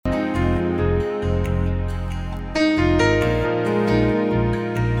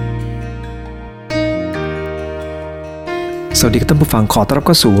สวัสดีท่านผู้ฟังขอต้อนรับเ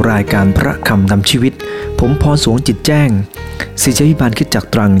ข้าสู่รายการพระคำนำชีวิตผมพรสวงจิตแจ้งศิษยพิบาลคริสตจักร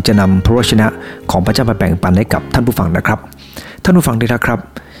ตรังจะนำพระวจนะของพระเจ้ามาแบ่งปันให้กับท่านผู้ฟังนะครับท่านผู้ฟังดีนะครับ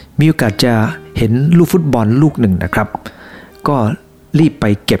มีโอกาสจะเห็นลูกฟุตบอลลูกหนึ่งนะครับก็รีบไป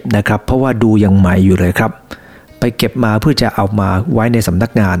เก็บนะครับเพราะว่าดูยังใหม่อยู่เลยครับไปเก็บมาเพื่อจะเอามาไว้ในสำนั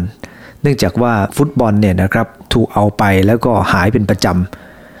กงานเนื่องจากว่าฟุตบอลเนี่ยนะครับถูกเอาไปแล้วก็หายเป็นประจ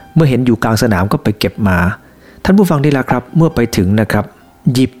ำเมื่อเห็นอยู่กลางสนามก็ไปเก็บมาท่านผู้ฟังได้แล้วครับเมื่อไปถึงนะครับ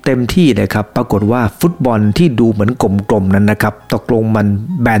หยิบเต็มที่เลยครับปรากฏว่าฟุตบอลที่ดูเหมือนกลมๆนั้นนะครับตกลงมัน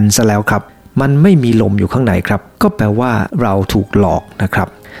แบนซะแล้วครับมันไม่มีลมอยู่ข้างในครับก็แปลว่าเราถูกหลอกนะครับ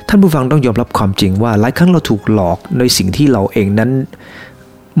ท่านผู้ฟังต้องยอมรับความจริงว่าหลายครั้งเราถูกหลอกในสิ่งที่เราเองนั้น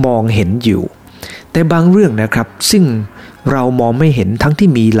มองเห็นอยู่แต่บางเรื่องนะครับซึ่งเรามองไม่เห็นทั้งที่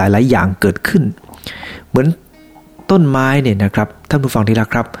มีหลายๆอย่างเกิดขึ้นเหมือนต้นไม้เนี่ยนะครับท่านผู้ฟังที่รัก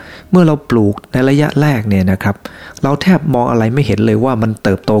ครับเมื่อเราปลูกในระยะแรกเนี่ยนะครับเราแทบมองอะไรไม่เห็นเลยว่ามันเ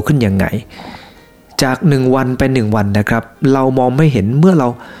ติบโตขึ้นยังไงจาก1วันไป1วันนะครับเรามองไม่เห็นเมื่อเ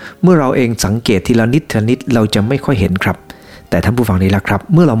ราเองสังเกตทีละนิดเราจะไม่ค่อยเห็นครับแต่ท่านผู้ฟังที่รักครับ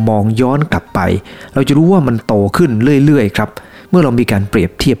เมื่อเรามองย้อนกลับไปเราจะรู้ว่ามันโตขึ้นเรื่อยๆครับเมื่อเรามีการเปรีย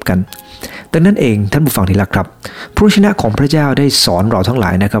บเทียบกันดังนั้นเองท่านผู้ฟังที่รักครับพระวจนะของพระเจ้าได้สอนเราทั้งหล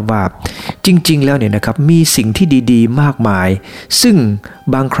ายนะครับว่าจริงๆแล้วเนี่ยนะครับมีสิ่งที่ดีๆมากมายซึ่ง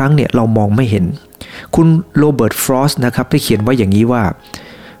บางครั้งเนี่ยเรามองไม่เห็นคุณโรเบิร์ตฟรอสต์นะครับได้เขียนไว้อย่างนี้ว่า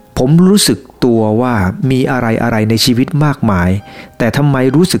ผมรู้สึกตัวว่ามีอะไรในชีวิตมากมายแต่ทำไม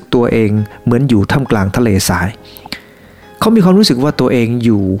รู้สึกตัวเองเหมือนอยู่ท่ามกลางทะเลทรายเขามีความรู้สึกว่าตัวเองอ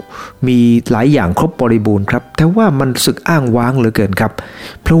ยู่มีหลายอย่างครบบริบูรณ์ครับแต่ว่ามันรู้สึกอ้างว้างเหลือเกินครับ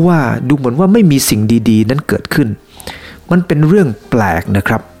เพราะว่าดูเหมือนว่าไม่มีสิ่งดีๆนั้นเกิดขึ้นมันเป็นเรื่องแปลกนะค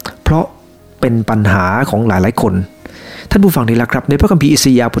รับเพราะเป็นปัญหาของหลายๆคนท่านผู้ฟังที่รักครับในพระคัมภีร์อิส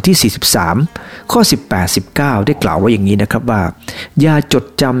ยาห์บทที่43ข้อ18-19ได้กล่าวไว้อย่างนี้นะครับว่าอย่าจด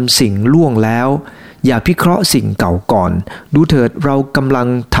จำสิ่งล่วงแล้วอย่าพิเคราะห์สิ่งเก่าก่อนดูเถิดเรากำลัง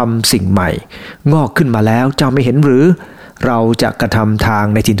ทำสิ่งใหม่งอกขึ้นมาแล้วเจ้าไม่เห็นหรือเราจะกระทำทาง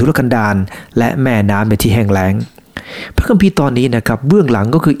ในถิ่นทุรกันดารและแม่น้ำในที่แห้งแล้งพระคัมภีร์ตอนนี้นะครับเบื้องหลัง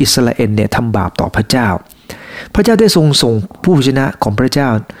ก็คืออิสราเอลเนี่ยทำบาปต่อพระเจ้าได้ส่งผู้ชนะของพระเจ้า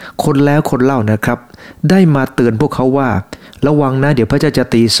คนแล้วคนเล่านะครับได้มาเตือนพวกเขาว่าระวังนะเดี๋ยวพระเจ้าจะ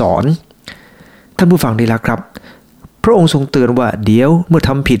ตีสอนท่านผู้ฟังดีละครับพระองค์ทรงเตือนว่าเดี๋ยวเมื่อท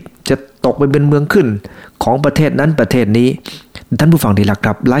ำผิดจะตกไปเป็นเมืองขึ้นของประเทศนั้นประเทศนี้ท่านผู้ฟังดีละค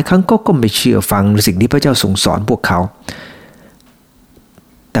รับหลายครั้งก็ไม่เชื่อฟังสิ่งที่พระเจ้าทรงสอนพวกเขา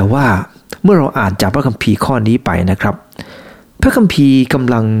แต่ว่าเมื่อเราอ่านจากพระคัมภีร์ข้อนี้ไปนะครับพระคัมภีร์ก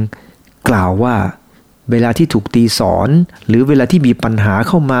ำลังกล่าวว่าเวลาที่ถูกตีสอนหรือเวลาที่มีปัญหาเ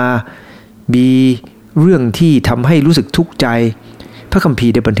ข้ามามีเรื่องที่ทำให้รู้สึกทุกข์ใจพระคัมภี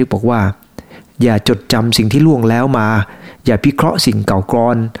ร์ได้บันทึกบอกว่าอย่าจดจำสิ่งที่ล่วงแล้วมาอย่าพิเคราะห์สิ่งเก่าก่อ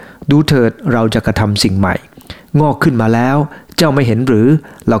นดูเถิดเราจะกระทำสิ่งใหม่งอกขึ้นมาแล้วเจ้าไม่เห็นหรือ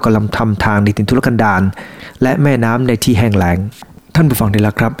เรากำลังทำทางในถิ่นทุรกันดารและแม่น้ำในที่แห้งแล้งท่านผู้ฟังได้แ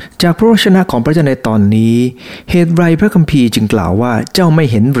ล้วครับจากพระวจนะของพระเจ้าในตอนนี้เหตุไรพระคัมภีร์จึงกล่าวว่าเจ้าไม่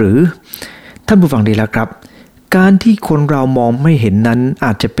เห็นหรือท่านผู้ฟังได้แล้วครับการที่คนเรามองไม่เห็นนั้นอ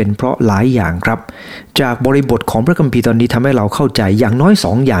าจจะเป็นเพราะหลายอย่างครับจากบริบทของพระคัมภีร์ตอนนี้ทำให้เราเข้าใจอย่างน้อย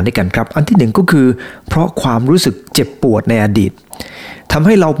2 อย่างด้วยกันครับอันที่1ก็คือเพราะความรู้สึกเจ็บปวดในอดีตทำใ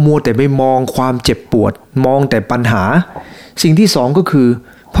ห้เรามัวแต่ไปมองความเจ็บปวดมองแต่ปัญหาสิ่งที่2ก็คือ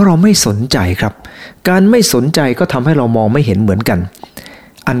เพราะเราไม่สนใจครับการไม่สนใจก็ทำให้เรามองไม่เห็นเหมือนกัน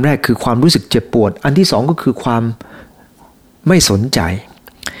อันแรกคือความรู้สึกเจ็บปวดอันที่2ก็คือความไม่สนใจ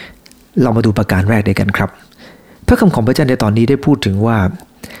เรามาดูประการแรกด้วยกันครับพระคำของพระเจ้าในตอนนี้ได้พูดถึงว่า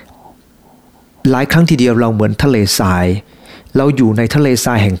หลายครั้งทีเดียวเราเหมือนทะเลทรายเราอยู่ในทะเลท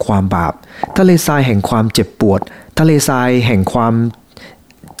รายแห่งความบาปทะเลทรายแห่งความเจ็บปวดทะเลทรายแห่งความ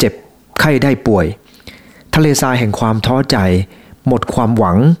เจ็บไข้ได้ป่วยทะเลทรายแห่งความท้อใจหมดความห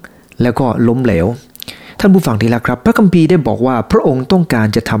วังแล้วก็ล้มเหลวท่านผู้ฟังที่รักครับพระคัมภีร์ได้บอกว่าพระองค์ต้องการ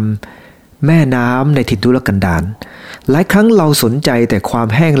จะทำแม่น้ำในถิ่นทุรกันดารหลายครั้งเราสนใจแต่ความ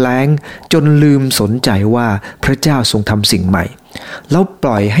แห้งแล้งจนลืมสนใจว่าพระเจ้าทรงทำสิ่งใหม่แล้วป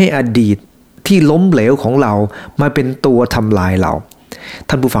ล่อยให้อดีตที่ล้มเหลวของเรามาเป็นตัวทำลายเรา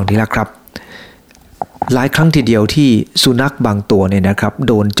ท่านผู้ฟังที่รักครับหลายครั้งทีเดียวที่สุนัขบางตัวเนี่ยนะครับ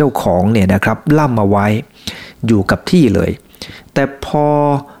โดนเจ้าของเนี่ยนะครับล่ำมาไว้อยู่กับที่เลยแต่พอ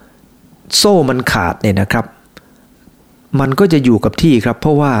โซ่มันขาดเนี่ยนะครับมันก็จะอยู่กับที่ครับเพ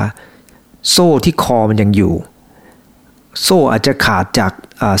ราะว่าโซ่ที่คอมันยังอยู่โซ่อาจจะขาดจาก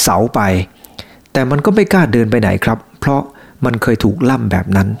เสาไปแต่มันก็ไม่กล้าเดินไปไหนครับเพราะมันเคยถูกล่ำแบบ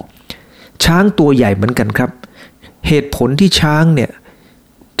นั้นช้างตัวใหญ่เหมือนกันครับเหตุผลที่ช้างเนี่ย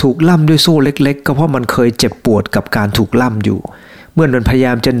ถูกล่ำด้วยโซ่เล็กๆก็เพราะมันเคยเจ็บปวดกับการถูกล่ำอยู่เมื่อมันพยาย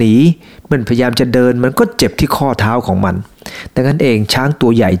ามจะหนีมันพยายามจะเดินมันก็เจ็บที่ข้อเท้าของมันดังนั้นเองช้างตั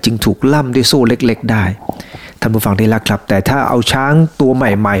วใหญ่จึงถูกล่ำด้วยโซ่เล็กๆได้ท่านผู้ฟังที่รักครับแต่ถ้าเอาช้างตัวใ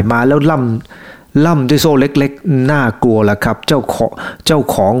หม่ๆมาแล้วล่ำด้วยโซ่เล็กๆน่ากลัวละครับเจ้า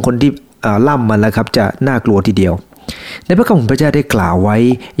ของคนที่ล่ำมันละครับจะน่ากลัวทีเดียวในพระคัมภีร์พระเจ้าได้กล่าวไว้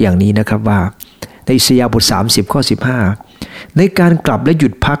อย่างนี้นะครับว่าในอิสยาห์บท30ข้อ15ในการกลับและหยุ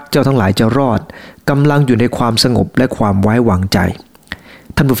ดพักเจ้าทั้งหลายจะรอดกำลังอยู่ในความสงบและความไว้วางใจ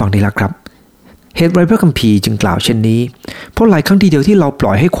ท่านผู้ฟังที่รักครับเหตุไรพระคัมภีร์จึงกล่าวเช่นนี้เพราะหลายครั้งทีเดียวที่เราป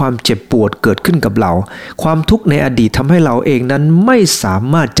ล่อยให้ความเจ็บปวดเกิดขึ้นกับเราความทุกข์ในอดีตทำให้เราเองนั้นไม่สา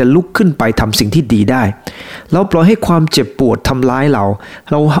มารถจะลุกขึ้นไปทำสิ่งที่ดีได้เราปล่อยให้ความเจ็บปวดทำร้ายเรา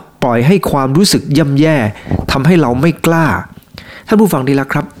ปล่อยให้ความรู้สึกย่ำแย่ทำให้เราไม่กล้าท่านผู้ฟังที่รัก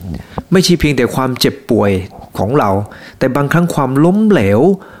ครับไม่ใช่เพียงแต่ความเจ็บป่วยของเราแต่บางครั้งความล้มเหลว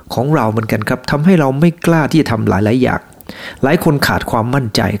ของเราเหมือนกันครับทำให้เราไม่กล้าที่จะทำหลายอย่างหลายคนขาดความมั่น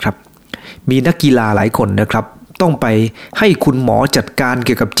ใจครับมีนักกีฬาหลายคนนะครับต้องไปให้คุณหมอจัดการเ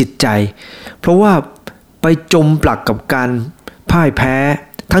กี่ยวกับจิตใจเพราะว่าไปจมปลักกับการพ่ายแพ้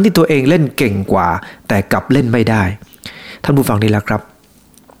ทั้งที่ตัวเองเล่นเก่งกว่าแต่กลับเล่นไม่ได้ท่านผู้ฟังนี่แหละครับ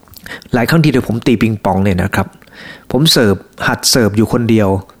หลายครั้งที่เดี๋ยวผมตีปิงปองเนี่ยนะครับผมหัดเสิร์ฟอยู่คนเดียว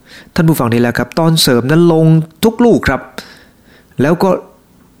ท่านผู้ฟังนี่แหละครับตอนเสิร์ฟนั้นลงทุกลูกครับแล้วก็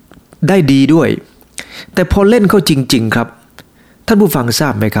ได้ดีด้วยแต่พอเล่นเข้าจริงๆครับท่านผู้ฟังทรา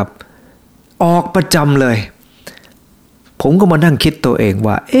บไหมครับออกประจำเลยผมก็มานั่งคิดตัวเอง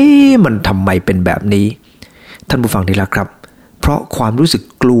ว่ามันทำไมเป็นแบบนี้ท่านผู้ฟังนี่แหละครับเพราะความรู้สึก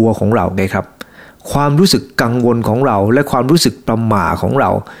กลัวของเราไงครับความรู้สึกกังวลของเราและความรู้สึกประหม่าของเร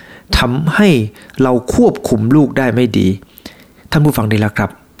าทำให้เราควบคุมลูกได้ไม่ดีท่านผู้ฟังนี่แหละครับ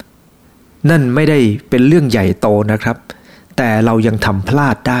นั่นไม่ได้เป็นเรื่องใหญ่โตนะครับแต่เรายังทำพลา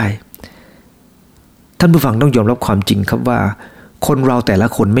ดได้ท่านผู้ฟังต้องยอมรับความจริงครับว่าคนเราแต่ละ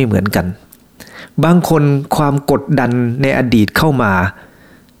คนไม่เหมือนกันบางคนความกดดันในอดีตเข้ามา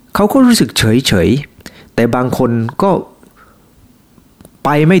เขาก็รู้สึกเฉยแต่บางคนก็ไป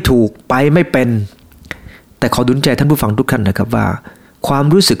ไม่ถูกไปไม่เป็นแต่ขอดุลใจท่านผู้ฟังทุกท่านนะครับว่าความ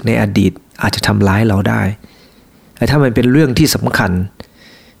รู้สึกในอดีตอาจจะทำร้ายเราได้แต่ถ้ามันเป็นเรื่องที่สำคัญ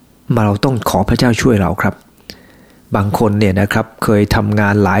เราต้องขอพระเจ้าช่วยเราครับบางคนเนี่ยนะครับเคยทำงา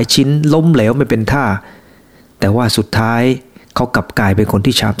นหลายชิ้นล้มเหลวไม่เป็นท่าแต่ว่าสุดท้ายเขากลับกลายเป็นคน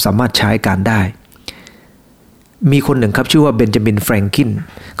ที่สามารถใช้การได้มีคนหนึ่งครับชื่อว่าเบนจามินแฟรงคิน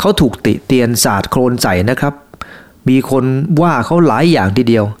เขาถูกติเตียนสาดโคลนใส่นะครับมีคนว่าเขาหลายอย่างที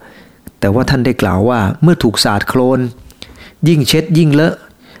เดียวแต่ว่าท่านได้กล่าวว่าเมื่อถูกสาดโคลนยิ่งเช็ดยิ่งเลอะ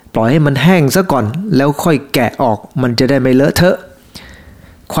ปล่อยให้มันแห้งซะก่อนแล้วค่อยแกะออกมันจะได้ไม่เลอะเทอะ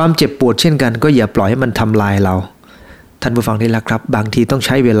ความเจ็บปวดเช่นกันก็อย่าปล่อยให้มันทำลายเราท่านผู้ฟังที่รักครับบางทีต้องใ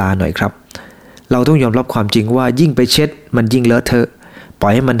ช้เวลาหน่อยครับเราต้องยอมรับความจริงว่ายิ่งไปเช็ดมันยิ่งเลอะเทอะปล่อ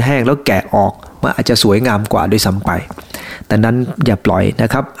ยให้มันแห้งแล้วแกะออกมันอาจจะสวยงามกว่าด้วยซ้ำไปแต่นั้นอย่าปล่อยน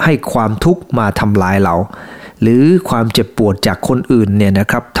ะครับให้ความทุกข์มาทำลายเราหรือความเจ็บปวดจากคนอื่นเนี่ยนะ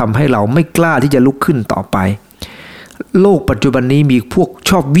ครับทำให้เราไม่กล้าที่จะลุกขึ้นต่อไปโลกปัจจุบันนี้มีพวก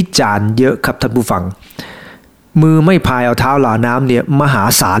ชอบวิจารณ์เยอะครับท่านผู้ฟังมือไม่พายเอาเท้าหล่าน้ำเนี่ยมหา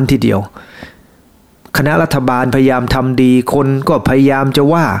ศาลทีเดียวคณะรัฐบาลพยายามทำดีคนก็พยายามจะ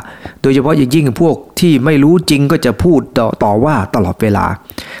ว่าโดยเฉพาะอย่างยิ่งพวกที่ไม่รู้จริงก็จะพูดต่อว่าตลอดเวลา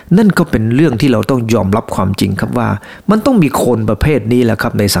นั่นก็เป็นเรื่องที่เราต้องยอมรับความจริงครับว่ามันต้องมีคนประเภทนี้แหละครั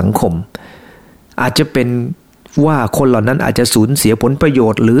บในสังคมอาจจะเป็นว่าคนเหล่านั้นอาจจะสูญเสียผลประโย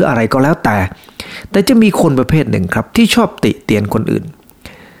ชน์หรืออะไรก็แล้วแต่จะมีคนประเภทหนึ่งครับที่ชอบติเตียนคนอื่น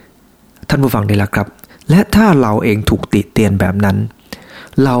ท่านผู้ฟังนี่แหละครับและถ้าเราเองถูกติเตียนแบบนั้น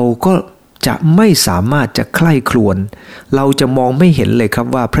เราก็จะไม่สามารถจะใคร่ครวญเราจะมองไม่เห็นเลยครับ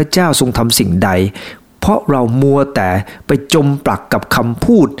ว่าพระเจ้าทรงทำสิ่งใดเพราะเรามัวแต่ไปจมปลักกับคำ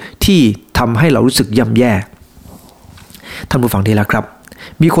พูดที่ทำให้เรารู้สึกย่ำแย่ท่านผู้ฟังที่รักครับ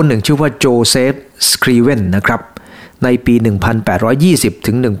มีคนหนึ่งชื่อว่าโจเซฟสครีเวนนะครับในปี 1820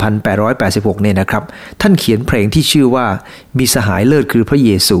 ถึง 1886 เนี่ยนะครับท่านเขียนเพลงที่ชื่อว่ามีสหายเลิศคือพระเ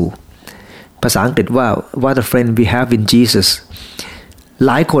ยซูภาษาอังกฤษว่า What a friend we have in Jesusห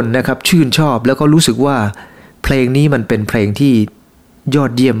ลายคนนะครับชื่นชอบแล้วก็รู้สึกว่าเพลงนี้มันเป็นเพลงที่ยอ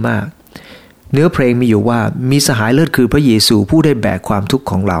ดเยี่ยมมากเนื้อเพลงมีอยู่ว่ามีสหายเลิศคือพระเยซูผู้ได้แบกความทุกข์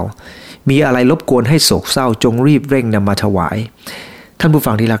ของเรามีอะไรรบกวนให้โศกเศร้าจงรีบเร่งนำมาถวายท่านผู้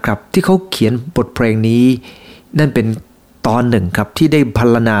ฟังที่รักครับที่เขาเขียนบทเพลงนี้นั่นเป็นตอนหนึ่งครับที่ได้พร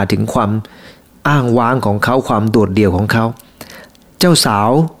รณนาถึงความอ้างว้างของเขาความโดดเดี่ยวของเขาเจ้าสาว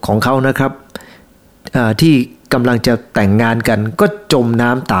ของเขานะครับที่กำลังจะแต่งงานกันก็จมน้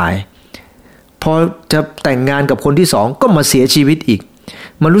ำตายพอจะแต่งงานกับคนที่สองก็มาเสียชีวิตอีก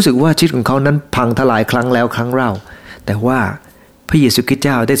มันรู้สึกว่าชีวิตของเขานั้นพังทลายครั้งแล้วครั้งเล่าแต่ว่าพระเยซูคริสต์เ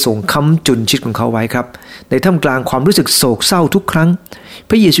จ้าได้ทรงค้ำจุนชีวิตของเขาไว้ครับในท่ามกลางความรู้สึกโศกเศร้าทุกครั้ง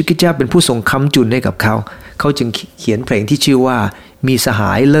พระเยซูคริสต์เจ้าเป็นผู้ทรงค้ำจุนให้กับเขาจึงเขียนเพลงที่ชื่อว่ามีสห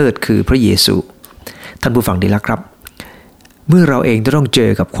ายเลิศคือพระเยซูท่านผู้ฟังดีแล้วครับเมื่อเราเองจะต้องเจ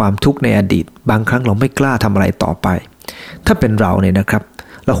อกับความทุกข์ในอดีตบางครั้งเราไม่กล้าทำอะไรต่อไปถ้าเป็นเราเนี่ยนะครับ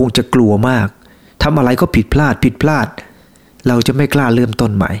เราคงจะกลัวมากทำอะไรก็ผิดพลาดเราจะไม่กล้าเริ่มต้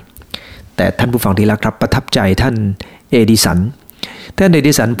นใหม่แต่ท่านผู้ฟังดีแล้วครับประทับใจท่านเอดิสั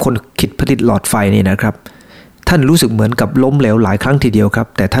นคนคิดผลิตหลอดไฟนี่นะครับท่านรู้สึกเหมือนกับล้มเหลวหลายครั้งทีเดียวครับ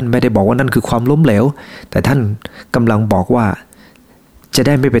แต่ท่านไม่ได้บอกว่านั่นคือความล้มเหลวแต่ท่านกำลังบอกว่าจะไ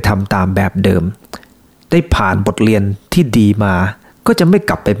ด้ไม่ไปทำตามแบบเดิมได้ผ่านบทเรียนที่ดีมาก็จะไม่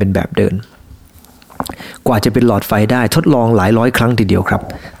กลับไปเป็นแบบเดิมกว่าจะเป็นหลอดไฟได้ทดลองหลายร้อยครั้งทีเดียวครับ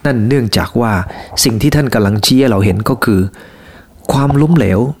นั่นเนื่องจากว่าสิ่งที่ท่านกำลังชี้ให้เราเห็นก็คือความล้มเหล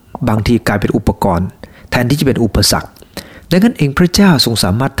วบางทีกลายเป็นอุปกรณ์แทนที่จะเป็นอุปสรรคดังนั้นเองพระเจ้าทรงส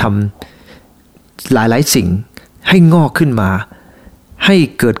ามารถทำหลายสิ่งให้งอกขึ้นมาให้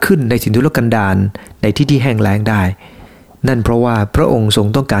เกิดขึ้นในถิ่นทุรกันดารในที่แห้งแล้งได้นั่นเพราะว่าพระองค์ทรง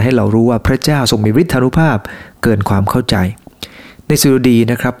ต้องการให้เรารู้ว่าพระเจ้าทรงมีฤทธานุภาพเกินความเข้าใจในสดุดี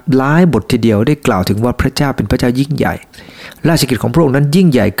นะครับหลายบททีเดียวได้กล่าวถึงว่าพระเจ้าเป็นพระเจ้ายิ่งใหญ่ราชกิจของพระองค์นั้นยิ่ง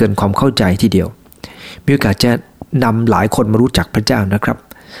ใหญ่เกินความเข้าใจทีเดียวมีโอกาสจะนำหลายคนมารู้จักพระเจ้านะครับ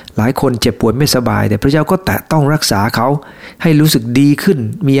หลายคนเจ็บป่วยไม่สบายแต่พระเจ้าก็แตะต้องรักษาเขาให้รู้สึกดีขึ้น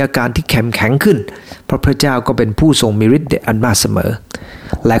มีอาการที่แข็งขึ้นเพราะพระเจ้าก็เป็นผู้ทรงมีฤทธิ์เดชอันมากเสมอ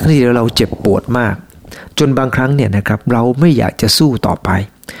หลายครั้งที่เราเจ็บปวดมากจนบางครั้งเนี่ยนะครับเราไม่อยากจะสู้ต่อไป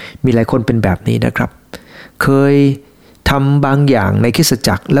มีหลายคนเป็นแบบนี้นะครับเคยทำบางอย่างในคริสต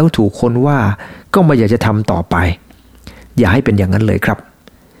จักรแล้วถูกคนว่าก็ไม่อยากจะทำต่อไปอย่าให้เป็นอย่างนั้นเลยครับ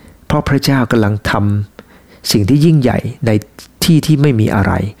เพราะพระเจ้ากำลังทำสิ่งที่ยิ่งใหญ่ในที่ไม่มีอะไ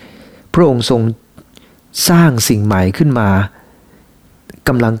รพระองค์ทรงสร้างสิ่งใหม่ขึ้นมาก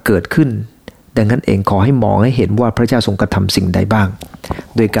ำลังเกิดขึ้นดังนั้นเองขอให้มองให้เห็นว่าพระเจ้าทรงกระทำสิ่งใดบ้าง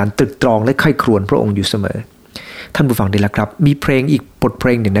โดยการตรึกตรองและใคร่ครวญพระองค์อยู่เสมอท่านผู้ฟังดีแล้วครับมีเพลงอีกบทเพล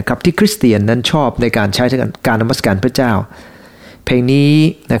งหนึ่งนะครับที่คริสเตียนนั้นชอบในการใช้ในการนมัสการพระเจ้าเพลงนี้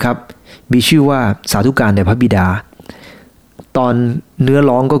นะครับมีชื่อว่าสาธุการแด่พระบิดาตอนเนื้อ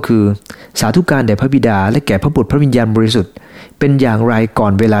ร้องก็คือสาธุการแด่พระบิดาและแก่พระบุตรพระวิญญาณบริสุทธิ์เป็นอย่างไรก่อ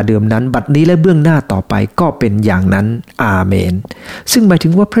นเวลาเดิมนั้นบัดนี้และเบื้องหน้าต่อไปก็เป็นอย่างนั้นอาเมนซึ่งหมายถึ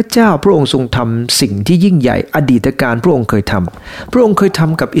งว่าพระเจ้าพระองค์ทรงทำสิ่งที่ยิ่งใหญ่อดีตการพระองค์เคยทำพระองค์เคยท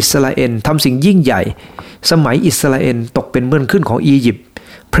ำกับอิสราเอลทำสิ่งยิ่งใหญ่สมัยอิสราเอลตกเป็นเมืองขึ้นของอียิปต์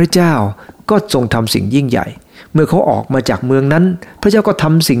พระเจ้าก็ทรงทำสิ่งยิ่งใหญ่เมื่อเขาออกมาจากเมืองนั้นพระเจ้าก็ท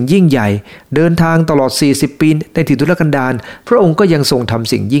ำสิ่งยิ่งใหญ่เดินทางตลอด40ปีในถิ่นทุรกันดารพระองค์ก็ยังทรงท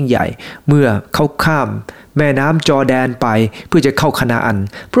ำสิ่งยิ่งใหญ่เมื่อเขาข้ามแม่น้ำจอร์แดนไปเพื่อจะเข้าคานาอัน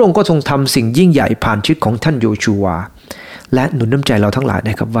พระองค์ก็ทรงทำสิ่งยิ่งใหญ่ผ่านชีวิตของท่านโยชูวาและหนุนน้ำใจเราทั้งหลายน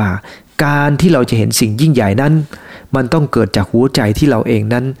ะครับว่าการที่เราจะเห็นสิ่งยิ่งใหญ่นั้นมันต้องเกิดจากหัวใจที่เราเอง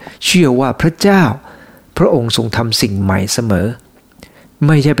นั้นเชื่อว่าพระเจ้าพระองค์ทรงทำสิ่งใหม่เสมอไ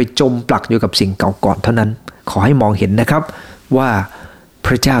ม่ใช่ไปจมปลักอยู่กับสิ่งเก่าก่อนเท่านั้นขอให้มองเห็นนะครับว่าพ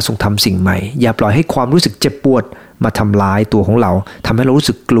ระเจ้าทรงทำสิ่งใหม่อย่าปล่อยให้ความรู้สึกเจ็บปวดมาทำลายตัวของเราทำให้เรารู้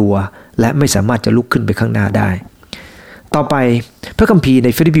สึกกลัวและไม่สามารถจะลุกขึ้นไปข้างหน้าได้ต่อไปพระคัมภีร์ใน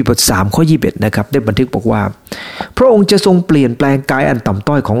ฟิลิปปีบท3ข้อ21นะครับได้บันทึกบอกว่าพระองค์จะทรงเปลี่ยนแปลงกายอันต่ำ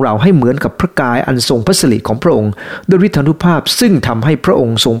ต้อยของเราให้เหมือนกับพระกายอันทรงพระสิริของพระองค์ด้วยฤทธานุภาพซึ่งทำให้พระอง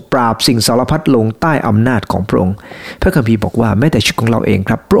ค์ทรงปราบสิ่งสารพัดลงใต้อำนาจของพระองค์พระคัมภีร์บอกว่าแม้แต่ชีวิตของเราเอง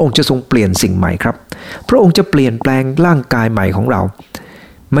ครับพระองค์จะทรงเปลี่ยนสิ่งใหม่ครับพระองค์จะเปลี่ยนแปลงร่างกายใหม่ของเรา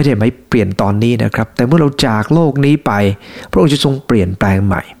ไม่ได้ไม่เปลี่ยนตอนนี้นะครับแต่เมื่อเราจากโลกนี้ไปพระองค์จะทรงเปลี่ยนแปลง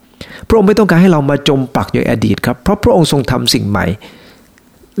ใหม่พระองค์ไม่ต้องการให้เรามาจมปักอยู่ในอดีตครับเพราะพระองค์ทรงทำสิ่งใหม่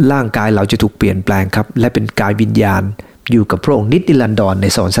ร่างกายเราจะถูกเปลี่ยนแปลงครับและเป็นกายวิญญาณอยู่กับพระองค์นิรันดรใน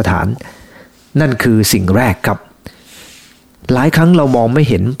สวรรคสถานนั่นคือสิ่งแรกครับหลายครั้งเรามองไม่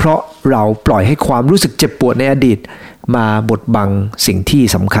เห็นเพราะเราปล่อยให้ความรู้สึกเจ็บปวดในอดีตมาบดบังสิ่งที่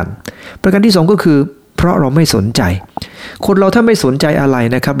สำคัญประการที่2ก็คือเพราะเราไม่สนใจคนเราถ้าไม่สนใจอะไร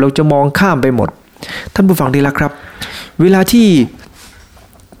นะครับเราจะมองข้ามไปหมดท่านผู้ฟังที่รักครับเวลาที่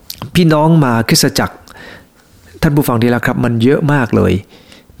พี่น้องมาคริสตจักรท่านผู้ฟังที่รักครับมันเยอะมากเลย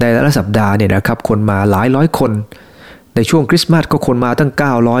ในแต่ละสัปดาห์เนี่ยนะครับคนมาหลายร้อยคนในช่วงคริสต์มาสก็คนมาตั้ง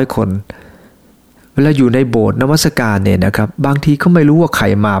900คนเวลาอยู่ในโบสถ์นมัสการเนี่ยนะครับบางทีเขาไม่รู้ว่าใคร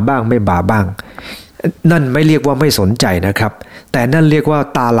มาบ้างไม่มาบ้างนั่นไม่เรียกว่าไม่สนใจนะครับแต่นั่นเรียกว่า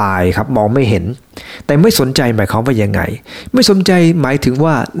ตาลายครับมองไม่เห็นแต่ไม่สนใจหมายความว่ายังไงไม่สนใจหมายถึง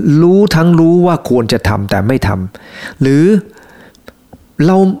ว่ารู้ว่าควรจะทำแต่ไม่ทำหรือ เ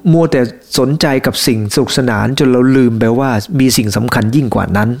รามัวแต่สนใจกับสิ่งสนุกสนานจนเราลืมไปว่ามีสิ่งสำคัญยิ่งกว่า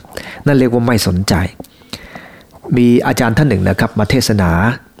นั้นนั่นเรียกว่าไม่สนใจมีอาจารย์ท่านหนึ่งนะครับมาเทศนา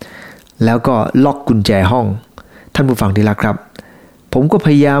แล้วก็ล็อกกุญแจห้องท่านผู้ฟังที่รักครับผมก็พ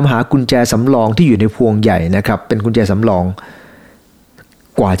ยายามหากุญแจสำรองที่อยู่ในพวงใหญ่นะครับเป็นกุญแจสำรอง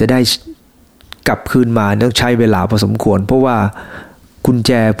กว่าจะได้กลับคืนมาต้องใช้เวลาพอสมควรเพราะว่ากุญแ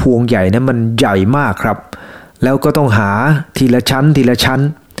จพวงใหญ่นั้นมันใหญ่มากครับแล้วก็ต้องหาทีละชั้นทีละชั้น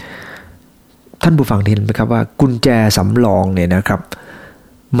ท่านผู้ฟังเห็นไหมครับว่ากุญแจสำรองเนี่ยนะครับ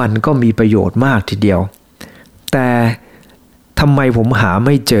มันก็มีประโยชน์มากทีเดียวแต่ทำไมผมหาไ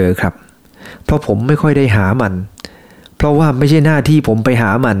ม่เจอครับเพราะผมไม่ค่อยได้หามันเพราะว่าไม่ใช่หน้าที่ผมไปห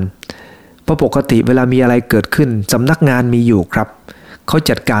ามันเพราะปกติเวลามีอะไรเกิดขึ้นสำนักงานมีอยู่ครับเขา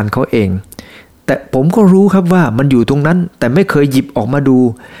จัดการเขาเองแต่ผมก็รู้ครับว่ามันอยู่ตรงนั้นแต่ไม่เคยหยิบออกมาดู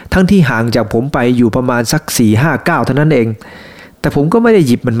ทั้งที่ห่างจากผมไปอยู่ประมาณสัก 4-5 ก้าวเท่านั้นเองแต่ผมก็ไม่ได้ห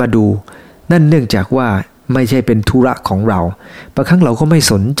ยิบมันมาดูนั่นเนื่องจากว่าไม่ใช่เป็นธุระของเราบางครั้งเราก็ไม่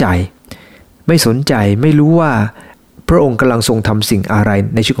สนใจไม่รู้ว่าพระองค์กำลังทรงทำสิ่งอะไร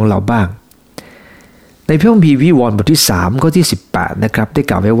ในชีวิตของเราบ้างในพระคัมภีร์วิวรณ์บทที่3ข้อที่18นะครับได้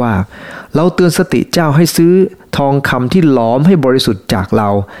กล่าวไว้ว่าเราเตือนสติเจ้าให้ซื้อทองคำที่หลอมให้บริสุทธิ์จากเรา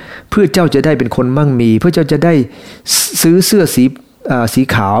เพื่อเจ้าจะได้เป็นคนมั่งมีเพื่อเจ้าจะได้ซื้อเสื้อสี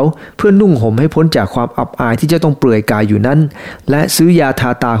ขาวเพื่อนุ่งห่มให้พ้นจากความอับอายที่จะต้องเปลือยกายอยู่นั้นและซื้อยาทา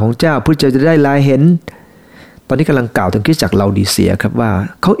ตาของเจ้าเพื่อจะได้ลายเห็นตอนนี้กำลังกล่าวถึงคริสตจักรลาโอดีเซียครับว่า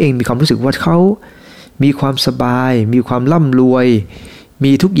เขาเองมีความรู้สึกว่าเขามีความสบายมีความร่ำรวย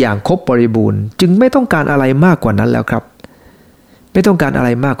มีทุกอย่างครบบริบูรณ์จึงไม่ต้องการอะไรมากกว่านั้นแล้วครับไม่ต้องการอะไร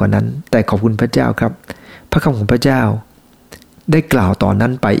มากกว่านั้นแต่ขอบคุณพระเจ้าครับพระคำของพระเจ้าได้กล่าวต่อนนั้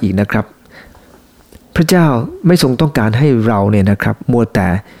นไปอีกนะครับพระเจ้าไม่ทรงต้องการให้เราเนี่ยนะครับมัวแต่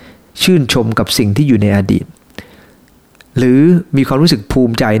ชื่นชมกับสิ่งที่อยู่ในอดีตหรือมีความรู้สึกภู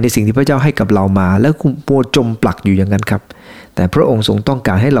มิใจในสิ่งที่พระเจ้าให้กับเรามาแล้วมัวจมปลักอยู่อย่างนั้นครับแต่พระองค์ทรงต้องก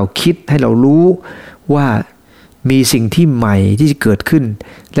ารให้เราคิดให้เรารู้ว่ามีสิ่งที่ใหม่ที่จะเกิดขึ้น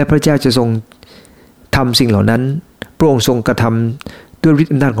และพระเจ้าจะทรงทำสิ่งเหล่านั้นพระองค์ทรงกระทำด้วยฤท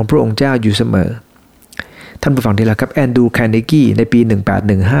ธิ์อำนาจของพระองค์เจ้าอยู่เสมอท่านผู้ฟังที่รักครับแอนดรูว์ คาร์เนกีในปี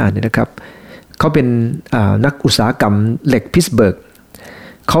1815เนี่ยนะครับเขาเป็นนักอุตสาหกรรมเหล็กพิตต์สเบิร์ก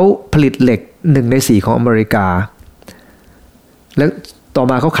เขาผลิตเหล็ก1 ใน 4ของอเมริกาและต่อ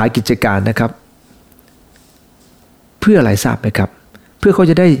มาเขาขายกิจการนะครับเพื่ออะไรทราบไหมครับเพื่อเขา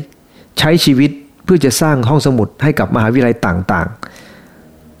จะได้ใช้ชีวิตเพื่อจะสร้างห้องสมุดให้กับมหาวิทยาลัยต่าง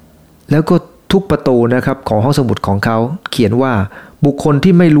ๆแล้วก็ทุกประตูนะครับของห้องสมุดของเขาเขียนว่าบุคคล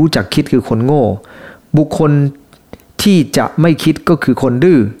ที่ไม่รู้จักคิดคือคนโง่บุคคลที่จะไม่คิดก็คือคน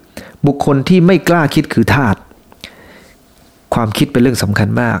ดื้อบุคคลที่ไม่กล้าคิดคือทาสความคิดเป็นเรื่องสำคัญ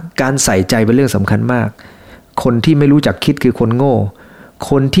มากการใส่ใจเป็นเรื่องสำคัญมากคนที่ไม่รู้จักคิดคือคนโง่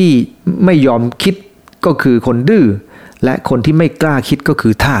คนที่ไม่ยอมคิดก็คือคนดื้อและคนที่ไม่กล้าคิดก็คื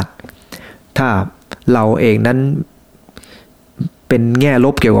อทาสถ้าเราเองนั้นเป็นแง่ล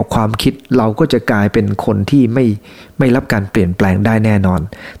บเกี่ยวกับความคิดเราก็จะกลายเป็นคนที่ไม่รับการเปลี่ยนแปลงได้แน่นอน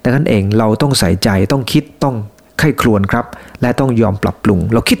ดังนั้นเองเราต้องใส่ใจต้องคิดต้องใคร่ครวญครับและต้องยอมปรับปรุง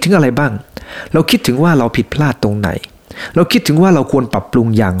เราคิดถึงอะไรบ้างเราคิดถึงว่าเราผิดพลาดตรงไหนเราคิดถึงว่าเราควรปรับปรุง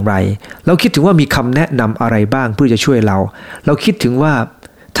อย่างไรเราคิดถึงว่ามีคำแนะนำอะไรบ้างเพื่อจะช่วยเราคิดถึงว่า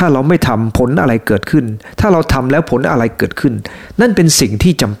ถ้าเราไม่ทำผลอะไรเกิดขึ้นถ้าเราทำแล้วผลอะไรเกิดขึ้นนั่นเป็นสิ่ง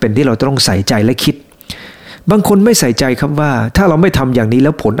ที่จำเป็นที่เราต้องใส่ใจและคิดบางคนไม่ใส่ใจครับว่าถ้าเราไม่ทำอย่างนี้แ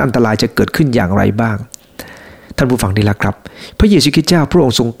ล้วผลอันตรายจะเกิดขึ้นอย่างไรบ้างท่านผู้ฟังที่รักครับพระเยซูคริสต์เจ้าพระอง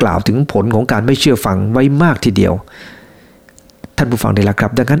ค์ทรงกล่าวถึงผลของการไม่เชื่อฟังไว้มากทีเดียวท่านผู้ฟังที่รักครั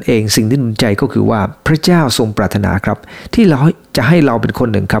บดังนั้นเองสิ่งที่หนุนใจก็คือว่าพระเจ้าทรงปรารถนาครับที่เราจะให้เราเป็นคน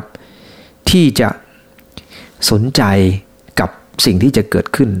หนึ่งครับที่จะสนใจกับสิ่งที่จะเกิด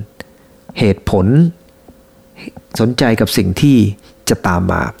ขึ้นเหตุผลสนใจกับสิ่งที่จะตาม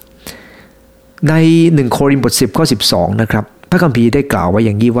มาใน1 โครินธ์บท 10 ข้อ 12นะครับพระคัมภีร์ได้กล่าวไว้อ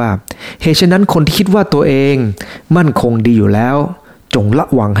ย่างนี้ว่าเหตุฉะนั้นคนที่คิดว่าตัวเองมั่นคงดีอยู่แล้วจงระ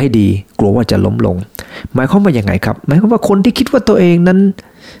วังให้ดีกลัวว่าจะล้มลงหมายความว่าอย่างไงครับหมายความว่าคนที่คิดว่าตัวเองนั้น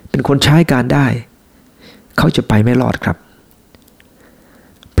เป็นคนใช้การได้เขาจะไปไม่รอดครับ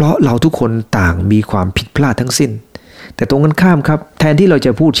เพราะเราทุกคนต่างมีความผิดพลาดทั้งสิ้นแต่ตรงกันข้ามครับแทนที่เราจ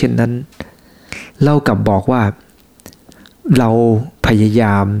ะพูดเช่นนั้นเรากลับบอกว่าเราพยาย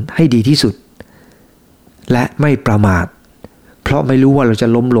ามให้ดีที่สุดและไม่ประมาทเพราะไม่รู้ว่าเราจะ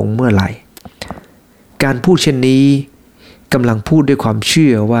ล้มลงเมื่อไหร่การพูดเช่นนี้กำลังพูดด้วยความเชื่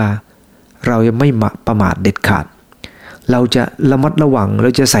อว่าเราจะไม่ประมาทเด็ดขาดเราจะระมัดระวังเรา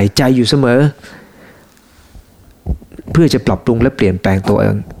จะใส่ใจอยู่เสมอเพื่อจะปรับปรุงและเปลี่ยนแปลงตั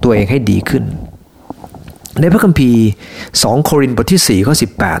วเองให้ดีขึ้น ในพระคัมภีร์2โครินธ์บทที่4ข้อ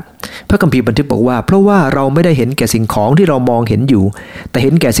18พระคัมภีร์บันทึกบอกว่าเพราะว่าเราไม่ได้เห็นแก่สิ่งของที่เรามองเห็นอยู่แต่เห็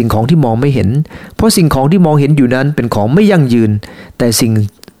นแก่สิ่งของที่มองไม่เห็นเพราะสิ่งของที่มองเห็นอยู่นั้นเป็นของไม่ยั่งยืนแต่สิ่ง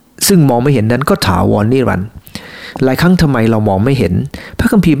ซึ่งมองไม่เห็นนั้นก็ถาวรนิรันดร์หลายครั้งทำไมเรามองไม่เห็นพระ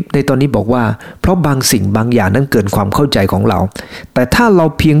คัมภีร์ในตอนนี้บอกว่าเพราะบางสิ่งบางอย่างนั้นเกินความเข้าใจของเราแต่ถ้าเรา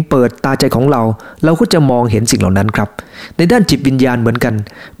เพียงเปิดตาใจของเราเราก็จะมองเห็นสิ่งเหล่านั้นครับในด้านจิตวิญญาณเหมือนกัน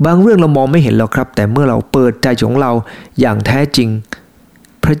บางเรื่องเรามองไม่เห็นหรอกครับแต่เมื่อเราเปิดใจของเราอย่างแท้จริง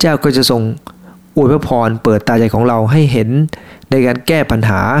พระเจ้าก็จะทรงอวยพรเปิดตาใจของเราให้เห็นในการแก้ปัญ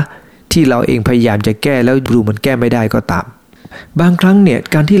หาที่เราเองพยายามจะแก้แล้วดูมันแก้ไม่ได้ก็ตามบางครั้งเนี่ย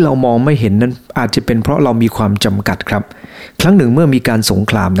การที่เรามองไม่เห็นนั้นอาจจะเป็นเพราะเรามีความจำกัดครับครั้งหนึ่งเมื่อมีการสง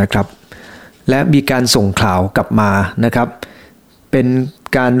ครามนะครับและมีการส่งข่าวกลับมานะครับเป็น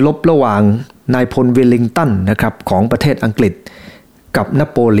การลบระหว่างนายพลเวลลิงตันนะครับของประเทศอังกฤษกับน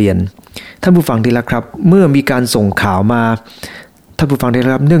โปเลียนท่านผู้ฟังที่รักครับเมื่อมีการส่งข่าวมาท่านผู้ฟังที่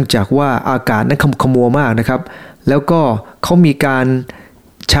รักเนื่องจากว่าอากาศนั้นขมัวมากนะครับแล้วก็เขามีการ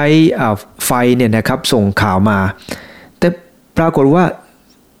ใช้ไฟเนี่ยนะครับส่งข่าวมาแต่ปรากฏว่า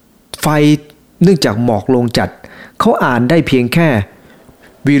ไฟเนื่องจากหมอกลงจัดเขาอ่านได้เพียงแค่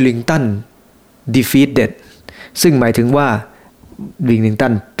Wellington defeated ซึ่งหมายถึงว่า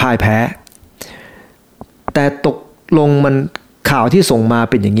Wellington พ่ายแพ้แต่ตกลงมันข่าวที่ส่งมา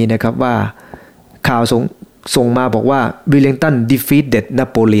เป็นอย่างนี้นะครับว่าข่าวส่งมาบอกว่า Wellington defeated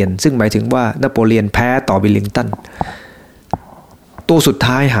Napoleon ซึ่งหมายถึงว่านโปเลียนแพ้ต่อ Wellington ตัวสุด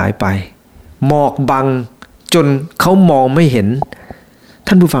ท้ายหายไปหมอกบังจนเขามองไม่เห็น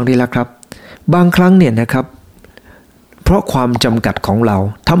ท่านผู้ฟังดีแล้วครับบางครั้งเนี่ยนะครับเพราะความจำกัดของเรา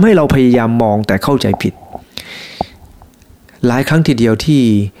ทำให้เราพยายามมองแต่เข้าใจผิดหลายครั้งทีเดียวที่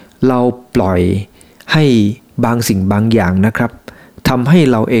เราปล่อยให้บางสิ่งบางอย่างนะครับทำให้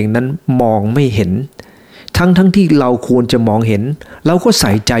เราเองนั้นมองไม่เห็นทั้งที่เราควรจะมองเห็นเราก็ใ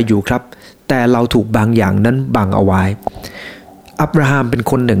ส่ใจอยู่ครับแต่เราถูกบางอย่างนั้นบังเอาไว้อับราฮัมเป็น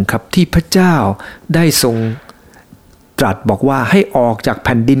คนหนึ่งครับที่พระเจ้าได้ทรงตรัสบอกว่าให้ออกจากแ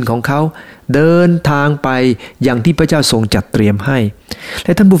ผ่นดินของเขาเดินทางไปอย่างที่พระเจ้าทรงจัดเตรียมให้แล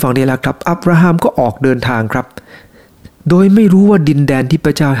ะท่านผู้ฟังนี่แหละครับอับราฮัมก็ออกเดินทางครับโดยไม่รู้ว่าดินแดนที่พ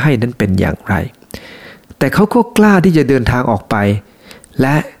ระเจ้าให้นั้นเป็นอย่างไรแต่เขาก็กล้าที่จะเดินทางออกไปแล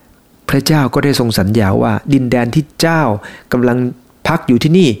ะพระเจ้าก็ได้ทรงสัญญาว่าดินแดนที่เจ้ากำลังพักอยู่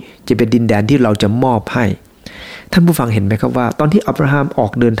ที่นี่จะเป็นดินแดนที่เราจะมอบให้ท่านผู้ฟังเห็นไหมครับว่าตอนที่อับราฮัมออ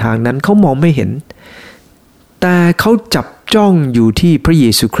กเดินทางนั้นเขามองไม่เห็นแต่เขาจับจ้องอยู่ที่พระเย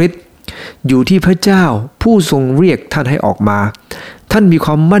ซูคริสต์อยู่ที่พระเจ้าผู้ทรงเรียกท่านให้ออกมาท่านมีค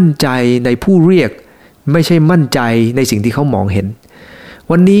วามมั่นใจในผู้เรียกไม่ใช่มั่นใจในสิ่งที่เขามองเห็น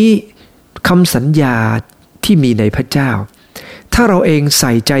วันนี้คำสัญญาที่มีในพระเจ้าถ้าเราเองใ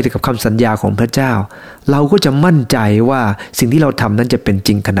ส่ใจกับคำสัญญาของพระเจ้าเราก็จะมั่นใจว่าสิ่งที่เราทำนั้นจะเป็นจ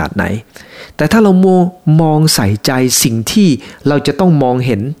ริงขนาดไหนแต่ถ้าเรามองใส่ใจสิ่งที่เราจะต้องมองเ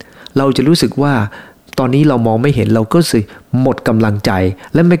ห็นเราจะรู้สึกว่าตอนนี้เรามองไม่เห็นเราก็สิหมดกำลังใจ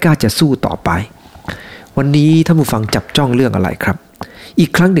และไม่กล้าจะสู้ต่อไปวันนี้ท่านผู้ฟังจับจ้องเรื่องอะไรครับอีก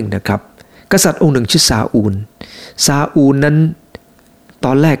ครั้งหนึ่งนะครับกษัตริย์องค์หนึ่งชื่อซาอูลนั้นต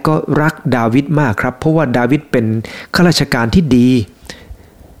อนแรกก็รักดาวิดมากครับเพราะว่าดาวิดเป็นข้าราชการที่ดี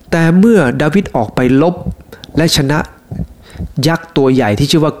แต่เมื่อดาวิดออกไปลบและชนะยักษ์ตัวใหญ่ที่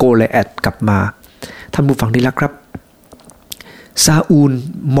ชื่อว่าโกลิแอทกลับมาท่านผู้ฟังที่รักครับซาอูล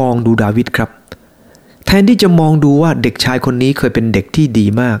มองดูดาวิดครับแทนที่จะมองดูว่าเด็กชายคนนี้เคยเป็นเด็กที่ดี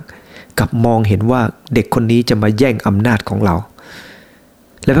มากกลับมองเห็นว่าเด็กคนนี้จะมาแย่งอำนาจของเรา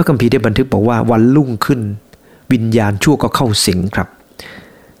และพระคัมภีร์ได้บันทึกบอกว่าวันรุ่งขึ้นวิญญาณชั่วก็เข้าสิงครับ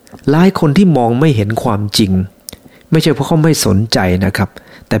หลายคนที่มองไม่เห็นความจริงไม่ใช่เพราะเขาไม่สนใจนะครับ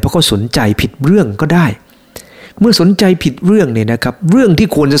แต่เพราะเขาสนใจผิดเรื่องก็ได้เมื่อสนใจผิดเรื่องเนี่ยนะครับเรื่องที่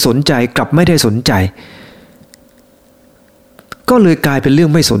ควรจะสนใจกลับไม่ได้สนใจก็เลยกลายเป็นเรื่อ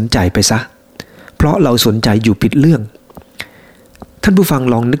งไม่สนใจไปซะเพราะเราสนใจอยู่ผิดเรื่องท่านผู้ฟัง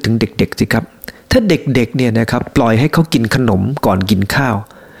ลองนึกถึงเด็กๆสิครับถ้าเด็กๆเนี่ยนะครับปล่อยให้เขากินขนมก่อนกินข้าว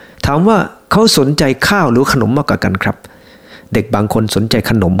ถามว่าเขาสนใจข้าวหรือขนมมากกว่ากันครับเด็กบางคนสนใจ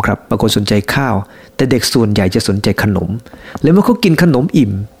ขนมครับบางคนสนใจข้าวแต่เด็กส่วนใหญ่จะสนใจขนมแล้วเมื่อเขากินขนมอิ่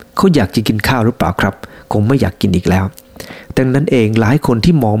มเขาอยากจะกินข้าวหรือเปล่าครับคงไม่อยากกินอีกแล้วดังนั้นเองหลายคน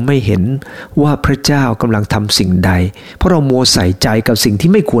ที่มองไม่เห็นว่าพระเจ้ากำลังทำสิ่งใดเพราะเรามัวใส่ใจกับสิ่งที่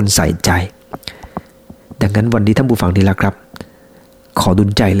ไม่ควรใส่ใจดังนั้นวันนี้ท่านผู้ฟังที่รักครับขอดุล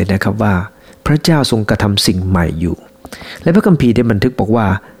ใจเลยนะครับว่าพระเจ้าทรงกระทำสิ่งใหม่อยู่และพระคัมภีร์ได้บันทึกบอกว่า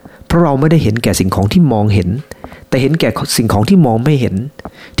เพราะเราไม่ได้เห็นแก่สิ่งของที่มองเห็นแต่เห็นแก่สิ่งของที่มองไม่เห็น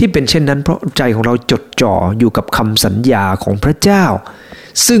ที่เป็นเช่นนั้นเพราะใจของเราจดจ่ออยู่กับคำสัญญาของพระเจ้า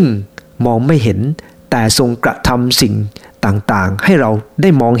ซึ่งมองไม่เห็น แต่ทรงกระทำสิ่งต่างๆให้เราได้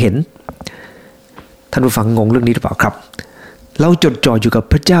มองเห็นท่านผู้ฟังงงเรื่องนี้หรือเปล่าครับเราจดจ่ออยู่กับ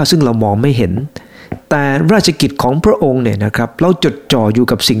พระเจ้าซึ่งเรามองไม่เห็นแต่ราชกิจของพระองค์เนี่ยนะครับเราจดจ่ออยู่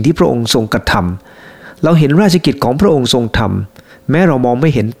กับสิ่งที่พระองค์ทรงกระทำเราเห็นราชกิจของพระองค์ทรงทำแม้เรามองไม่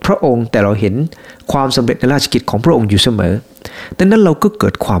เห็นพระองค์แต่เราเห็นความสำเร็จในราชกิจของพระองค์อยู่เสมอดังนั้นเราก็เกิ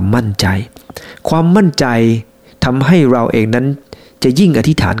ดความมั่นใจทำให้เราเองนั้นจะยิ่งอ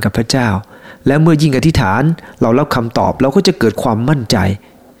ธิษฐานกับพระเจ้าและเมื่อยิ่งอธิษฐานเรารับคำตอบเราก็จะเกิดความมั่นใจ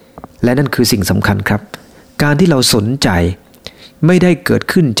และนั่นคือสิ่งสำคัญครับการที่เราสนใจไม่ได้เกิด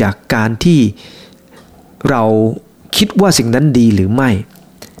ขึ้นจากการที่เราคิดว่าสิ่งนั้นดีหรือไม่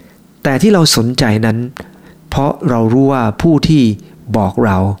แต่ที่เราสนใจนั้นเพราะเรารู้ว่าผู้ที่บอกเ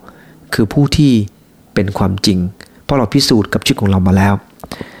ราคือผู้ที่เป็นความจริงเพราะเราพิสูจน์กับชีวิตของเรามาแล้ว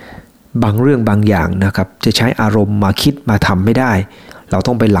บางเรื่องบางอย่างนะครับจะใช้อารมณ์มาคิดมาทำไม่ได้เรา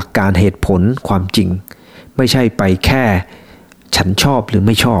ต้องไปหลักการเหตุผลความจริงไม่ใช่ไปแค่ฉันชอบหรือไ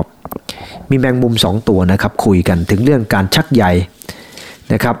ม่ชอบมีแมงมุม2ตัวนะครับคุยกันถึงเรื่องการชักใย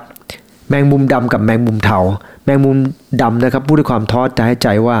นะครับแมงมุมดำกับแมงมุมเทาแมงมุมดำนะครับพูดด้วยความท้อใจ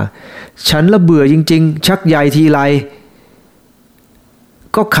ว่าฉันละเบื่อจริงๆชักใยทีไร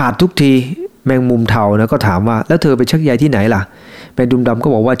ก็ขาดทุกทีแมงมุมเทานะก็ถามว่าแล้วเธอไปชักใยที่ไหนล่ะแมงมุมดำก็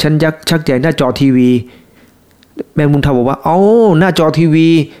บอกว่าฉันชักใยหน้าจอทีวีแมงมุมเทาบอกว่าเอ้าหน้าจอทีวี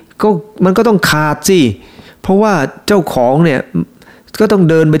ก็มันก็ต้องขาดสิเพราะว่าเจ้าของเนี่ยก็ต้อง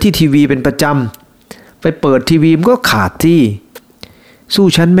เดินไปที่ทีวีเป็นประจำไปเปิดทีวีมันก็ขาดที่สู้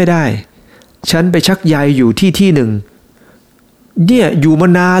ฉันไม่ได้ฉันไปชักใยอยู่ที่หนึ่งเนี่ยอยู่มา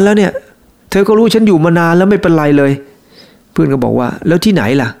นานแล้วเนี่ยเธอก็รู้ฉันอยู่มานานแล้วไม่เป็นไรเลยเพื่อนก็บอกว่าแล้วที่ไหน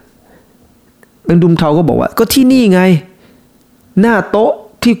ล่ะแมงมุมเทาก็บอกว่าก็ที่นี่ไงหน้าโต๊ะ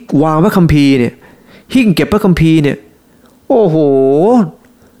ที่วางพระคัมภีร์เนี่ยหิ้งเก็บพระคัมภีร์เนี่ยโอ้โห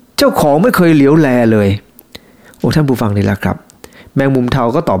เจ้าของไม่เคยเหลียวแลเลยโอ้ท่านผู้ฟังนี่แหละครับแมงมุมเทา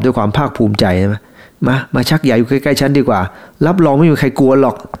ก็ตอบด้วยความภาคภูมิใจนะมาชักใยอยู่ใกล้ๆฉันดีกว่ารับรองไม่มีใครกลัวหร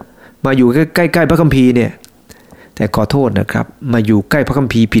อกมาอยู่ใกล้ๆพระคัมภีร์เนี่ยแต่ขอโทษนะครับมาอยู่ใกล้พระคัม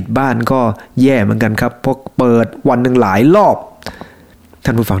ภีร์ผิดบ้านก็แย่เหมือนกันครับเพราะเปิดวันหนึ่งหลายรอบท่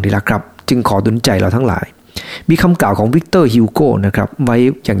านผู้ฟังที่รักครับจึงขอดลใจเราทั้งหลายมีคำกล่าวของวิกเตอร์ฮิวโก้นะครับไว้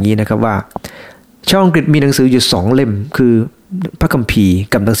อย่างนี้นะครับว่าชาวอังกฤษมีหนังสืออยู่2เล่มคือพระคัมภีร์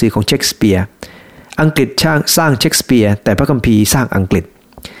กับหนังสือของเชคสเปียร์อังกฤษสร้างเชคสเปียร์แต่พระคัมภีร์สร้างอังกฤษ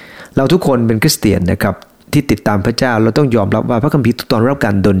เราทุกคนเป็นคริสเตียนนะครับที่ติดตามพระเจ้าเราต้องยอมรับว่าพระคัมภีร์ทุกตอนรับก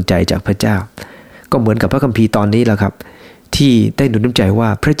ารดลใจจากพระเจ้าก็เหมือนกับพระคัมภีร์ตอนนี้แหละครับที่ได้หนุนน้ำใจว่า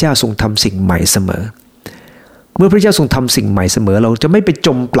พระเจ้าทรงทำสิ่งใหม่เสมอเมื่อพระเจ้าทรงทำสิ่งใหม่เสมอเราจะไม่ไปจ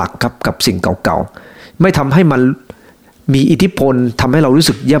มปลักครับกับสิ่งเก่าๆไม่ทำให้มันมีอิทธิพลทำให้เรารู้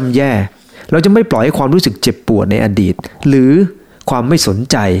สึกย่ำแย่เราจะไม่ปล่อยให้ความรู้สึกเจ็บปวดในอดีตหรือความไม่สน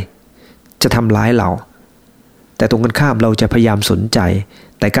ใจจะทำร้ายเราแต่ตรงกันข้ามเราจะพยายามสนใจ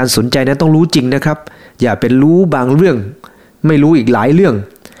แต่การสนใจนั้นต้องรู้จริงนะครับอย่าเป็นรู้บางเรื่องไม่รู้อีกหลายเรื่อง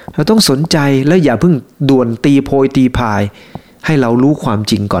เราต้องสนใจและอย่าเพิ่งด่วนตีโพยตีพายให้เรารู้ความ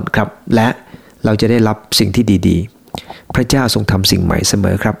จริงก่อนครับและเราจะได้รับสิ่งที่ดีๆพระเจ้าทรงทำสิ่งใหม่เสม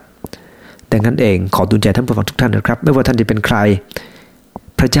อครับดังนั้นเองขอดลใจท่านผู้ฟังทุกท่านนะครับไม่ว่าท่านจะเป็นใคร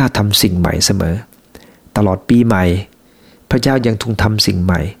พระเจ้าทำสิ่งใหม่เสมอตลอดปีใหม่พระเจ้ายังทรงทำสิ่งใ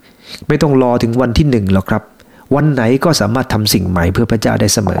หม่ไม่ต้องรอถึงวันที่1หรอกครับวันไหนก็สามารถทำสิ่งใหม่เพื่อพระเจ้าได้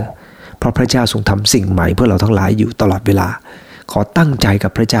เสมอเพราะพระเจ้าทรงทำสิ่งใหม่เพื่อเราทั้งหลายอยู่ตลอดเวลาขอตั้งใจกั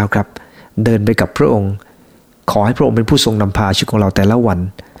บพระเจ้าครับเดินไปกับพระองค์ขอให้พระองค์เป็นผู้ทรงนำพาชีวิตของเราแต่ละวัน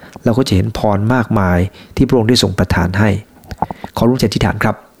เราก็จะเห็นพรมากมายที่พระองค์ได้ทรงประทานให้ขอร่วมใจอธิษฐานค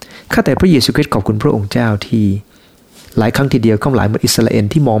รับข้าแต่พระเยซูคริสต์ขอบคุณพระองค์เจ้าที่หลายครั้งทีเดียวข้าหลายเหมือนอิสราเอล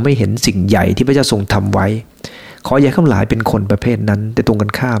ที่มองไม่เห็นสิ่งใหญ่ที่พระเจ้าทรงทำไว้ขออย่าข้าหลายเป็นคนประเภทนั้นแต่ตรงกั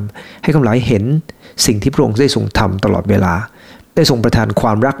นข้ามให้ข้าหลายเห็นสิ่งที่พระองค์ได้ทรงทำตลอดเวลาได้ทรงประทานคว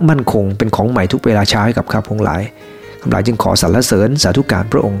ามรักมั่นคงเป็นของใหม่ทุกเวลาเช้าให้กับข้าพงหลายข้าหลายจึงขอสรรเสริญสาธุการ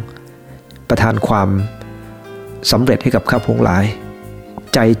พระองค์ประทานความสำเร็จให้กับข้าพงหลาย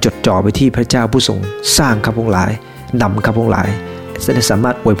ใจจดจ่อไปที่พระเจ้าผู้ทรงสร้างข้าพงหลายนำข้าพงหลายจะได้สามา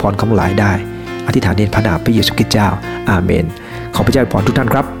รถอวยพรข้าพงหลายได้อธิษฐานในพระนามพระเยซูคริสต์เจ้าอาเมนขอพระเจ้าอวยพรทุกท่าน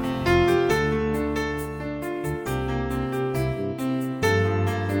ครับ